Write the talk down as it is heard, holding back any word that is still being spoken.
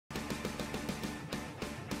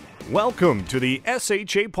Welcome to the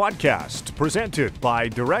SHA Podcast, presented by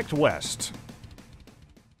Directwest.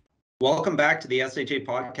 Welcome back to the SHA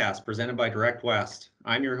Podcast, presented by Directwest.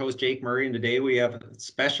 I'm your host, Jake Murray, and today we have a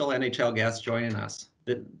special NHL guest joining us.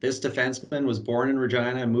 This defenseman was born in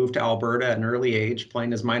Regina and moved to Alberta at an early age,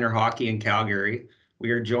 playing his minor hockey in Calgary.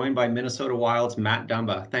 We are joined by Minnesota Wild's Matt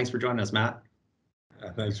Dumba. Thanks for joining us, Matt.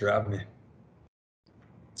 Thanks for having me.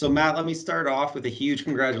 So, Matt, let me start off with a huge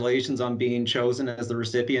congratulations on being chosen as the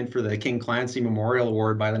recipient for the King Clancy Memorial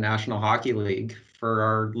Award by the National Hockey League. For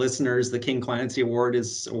our listeners, the King Clancy Award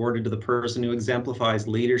is awarded to the person who exemplifies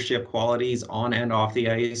leadership qualities on and off the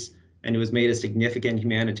ice and who has made a significant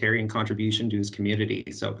humanitarian contribution to his community.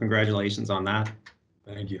 So congratulations on that.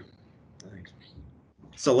 Thank you. Thanks.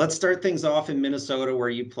 So let's start things off in Minnesota, where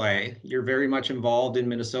you play. You're very much involved in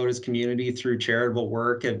Minnesota's community through charitable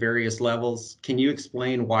work at various levels. Can you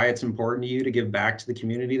explain why it's important to you to give back to the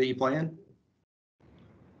community that you play in?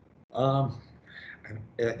 I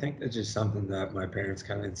think that's just something that my parents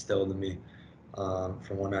kind of instilled in me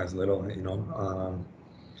from when I was little. If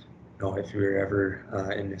you were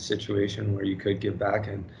ever in a situation where you could give back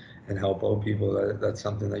and help out people, that's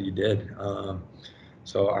something that you did.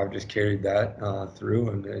 So I've just carried that through,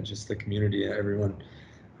 and just the community and everyone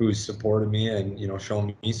who's supported me and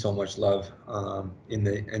shown me so much love in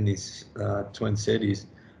these Twin Cities.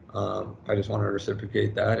 I just want to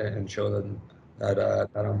reciprocate that and show them that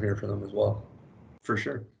I'm here for them as well. For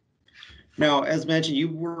sure. Now, as mentioned, you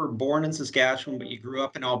were born in Saskatchewan, but you grew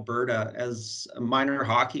up in Alberta.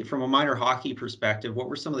 From a minor hockey perspective, what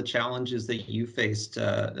were some of the challenges that you faced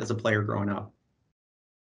as a player growing up?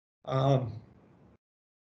 I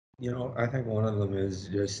think one of them is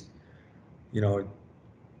just,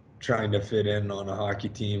 trying to fit in on a hockey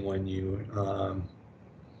team when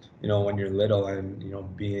when you're little and,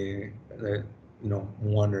 being the,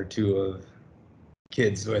 one or two of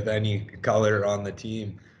kids with any color on the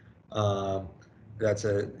team. That's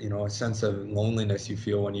a sense of loneliness you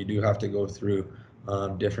feel when you do have to go through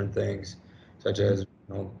different things, such as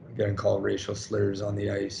getting called racial slurs on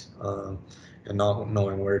the ice, and not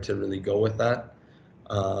knowing where to really go with that.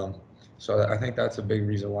 So I think that's a big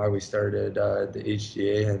reason why we started the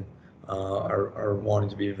HGA and are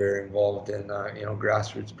wanting to be very involved in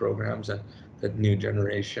grassroots programs and the new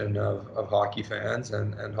generation of hockey fans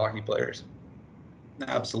and hockey players.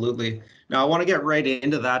 Absolutely. Now, I want to get right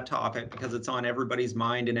into that topic because it's on everybody's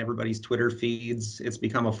mind and everybody's Twitter feeds. It's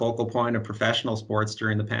become a focal point of professional sports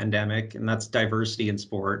during the pandemic, and that's diversity in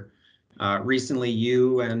sport. Recently,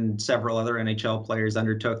 you and several other NHL players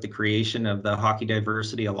undertook the creation of the Hockey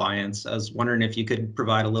Diversity Alliance. I was wondering if you could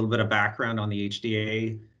provide a little bit of background on the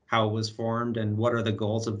HDA, how it was formed, and what are the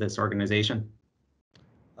goals of this organization?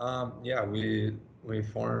 We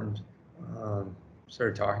formed,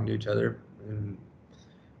 started talking to each other, and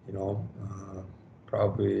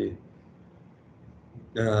probably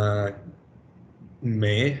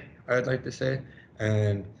May, I'd like to say,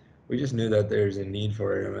 and we just knew that there's a need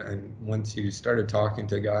for it. And once you started talking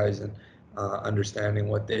to guys and understanding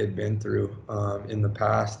what they had been through in the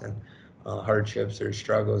past and hardships or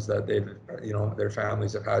struggles that their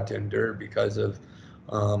families have had to endure because of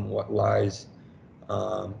what lies,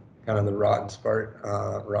 kind of the rotten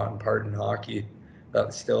part in hockey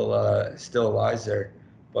that still lies there.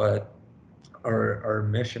 But our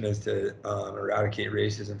mission is to eradicate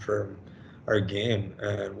racism from our game,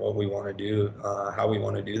 and what we want to do, how we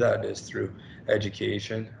want to do that is through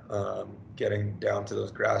education, getting down to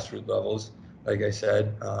those grassroots levels. Like I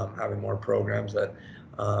said, having more programs that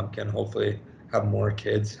can hopefully have more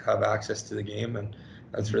kids have access to the game, and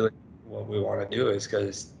that's really what we want to do. Is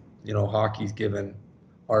because hockey's given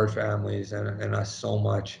our families and us so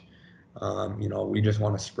much. We just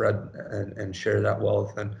want to spread and share that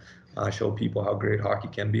wealth and show people how great hockey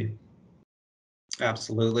can be.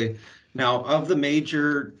 Absolutely. Now, of the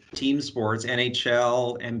major team sports,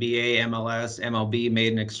 NHL, NBA, MLS, MLB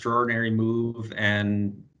made an extraordinary move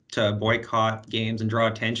and to boycott games and draw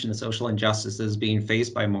attention to social injustices being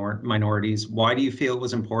faced by more minorities. Why do you feel it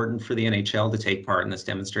was important for the NHL to take part in this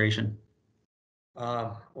demonstration?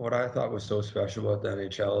 What I thought was so special about the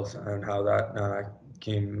NHL and how that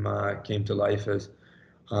came to life is,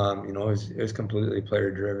 it was completely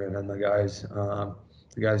player driven, and the guys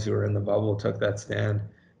who were in the bubble took that stand,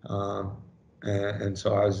 and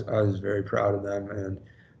so I was very proud of them, and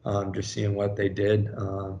just seeing what they did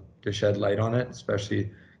to shed light on it, especially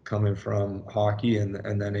coming from hockey and the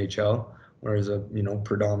NHL, whereas a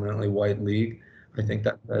predominantly white league. I think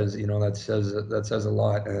that says a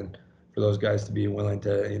lot, and for those guys to be willing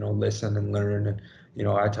to listen and learn. And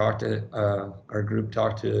our group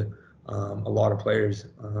talked to a lot of players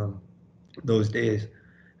those days,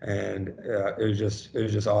 And it was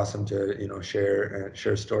just awesome to, you know, share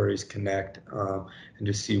stories, connect, and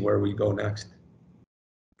just see where we go next.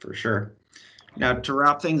 For sure. Now, to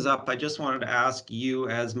wrap things up, I just wanted to ask you,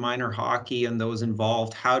 as minor hockey and those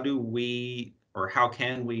involved, how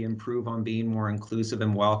can we improve on being more inclusive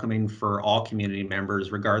and welcoming for all community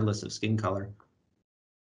members, regardless of skin color?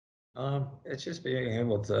 It's just being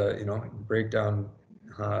able to, you know, break down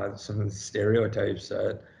some of the stereotypes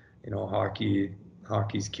that, you know,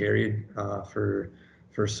 hockey's carried for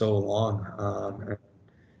so long. And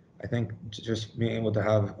I think just being able to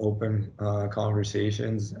have open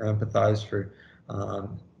conversations, empathize for,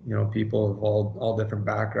 you know, people of all different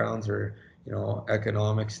backgrounds or, you know,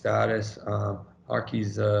 economic status. Hockey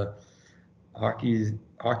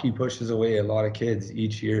pushes away a lot of kids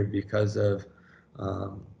each year because of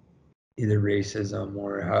either racism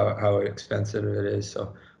or how expensive it is.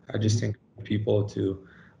 So I just think people to,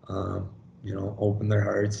 you know, open their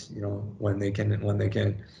hearts, you know, when they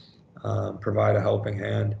can provide a helping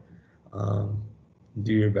hand.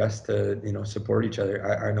 Do your best to, you know, support each other.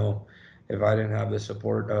 I know if I didn't have the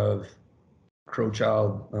support of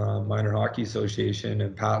Crowchild Minor Hockey Association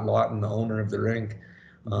and Pat Lawton, the owner of the rink,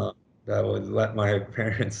 that would let my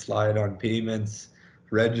parents slide on payments,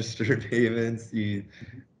 register payments.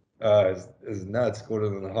 Is nuts. Go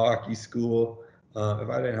to the hockey school. If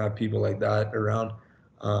I didn't have people like that around,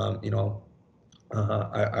 you know,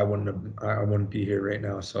 I wouldn't be here right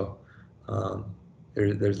now. So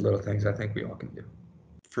there's little things I think we all can do.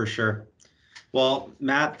 For sure. Well,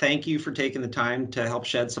 Matt, thank you for taking the time to help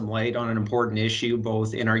shed some light on an important issue,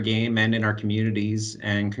 both in our game and in our communities.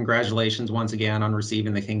 And congratulations once again on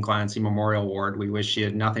receiving the King Clancy Memorial Award. We wish you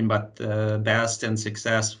nothing but the best and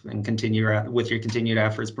success, and continue with your continued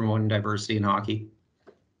efforts promoting diversity in hockey.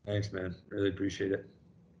 Thanks, man. Really appreciate it.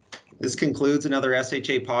 This concludes another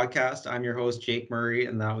SHA podcast. I'm your host, Jake Murray,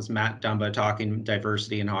 and that was Matt Dumba talking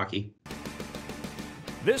diversity in hockey.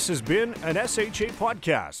 This has been an SHA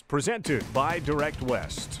Podcast presented by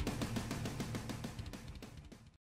Directwest.